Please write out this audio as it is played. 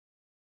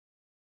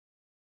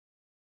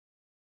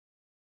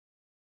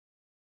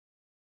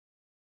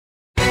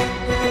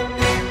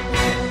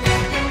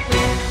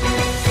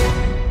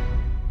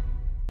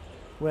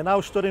We're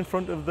now stood in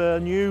front of the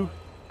new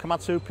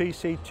Komatsu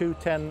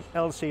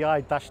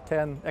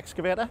PC210LCi-10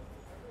 Excavator,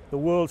 the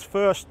world's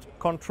first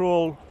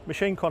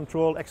machine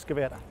control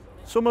excavator.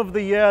 Some of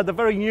the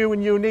very new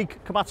and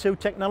unique Komatsu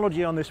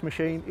technology on this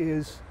machine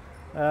is,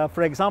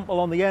 for example,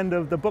 on the end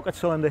of the bucket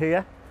cylinder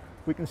here,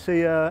 we can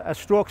see a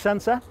stroke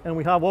sensor, and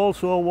we have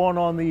also one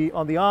on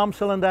the arm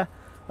cylinder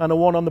and a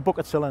one on the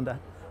bucket cylinder.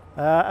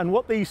 And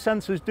what these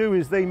sensors do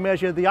is they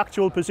measure the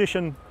actual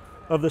position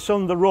of the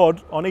cylinder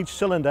rod on each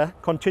cylinder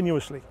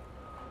continuously.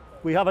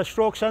 We have a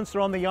stroke sensor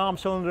on the arm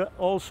cylinder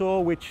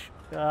also, which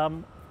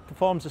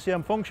performs the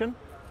same function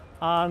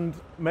and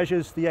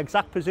measures the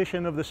exact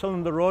position of the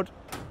cylinder rod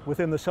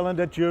within the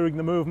cylinder during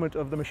the movement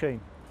of the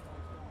machine.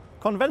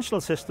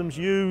 Conventional systems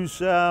use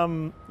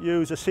a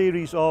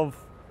series of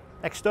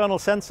external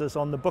sensors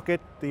on the bucket,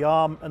 the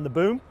arm and the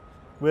boom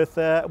with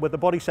the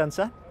body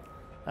sensor,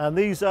 and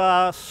these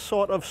are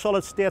sort of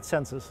solid state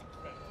sensors,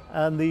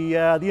 and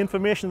the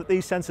information that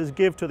these sensors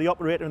give to the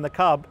operator in the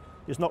cab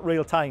is not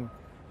real time.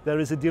 There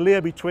is a delay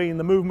between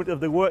the movement of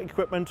the work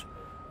equipment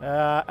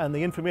and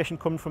the information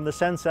coming from the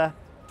sensor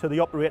to the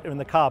operator in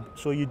the cab,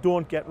 so you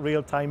don't get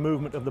real-time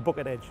movement of the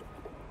bucket edge.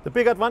 The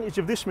big advantage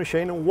of this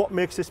machine, and what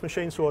makes this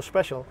machine so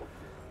special,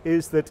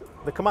 is that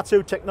the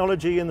Komatsu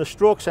technology in the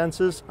stroke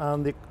sensors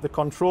and the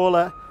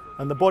controller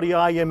and the body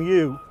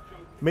IMU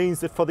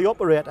means that for the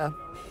operator,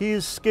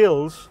 his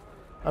skills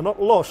are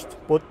not lost,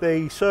 but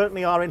they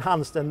certainly are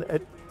enhanced, and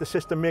the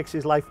system makes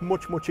his life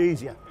much, much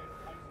easier.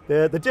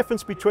 The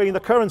difference between the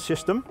current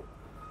system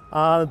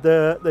and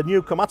the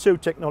new Komatsu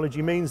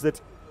technology means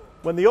that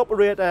when the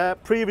operator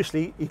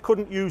previously, he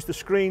couldn't use the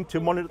screen to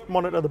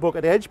monitor the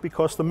bucket edge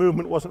because the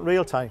movement wasn't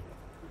real time.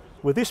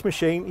 With this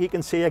machine, he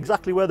can see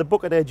exactly where the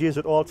bucket edge is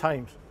at all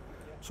times.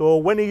 So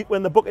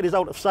when the bucket is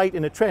out of sight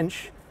in a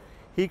trench,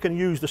 he can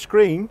use the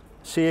screen,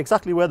 see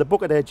exactly where the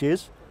bucket edge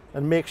is,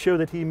 and make sure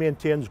that he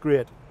maintains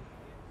grade.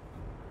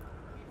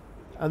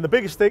 And the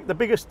biggest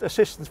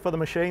assistance for the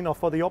machine, or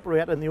for the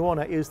operator and the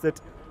owner, is that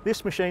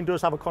this machine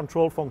does have a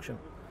control function.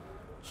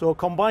 So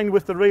combined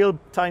with the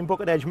real-time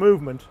bucket edge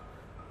movement,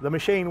 the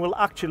machine will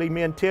actually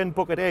maintain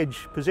bucket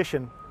edge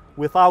position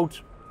without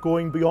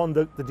going beyond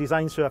the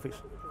design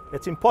surface.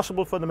 It's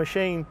impossible for the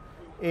machine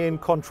in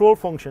control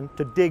function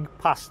to dig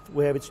past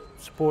where it's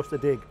supposed to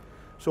dig.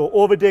 So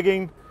over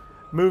digging,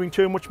 moving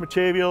too much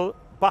material,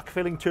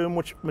 backfilling too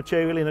much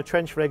material in a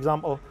trench, for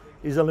example,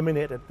 is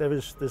eliminated.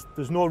 There's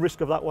no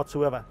risk of that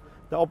whatsoever.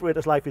 The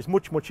operator's life is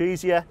much, much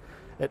easier.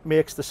 It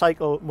makes the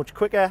cycle much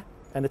quicker,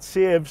 and it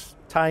saves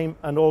time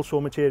and also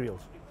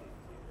materials.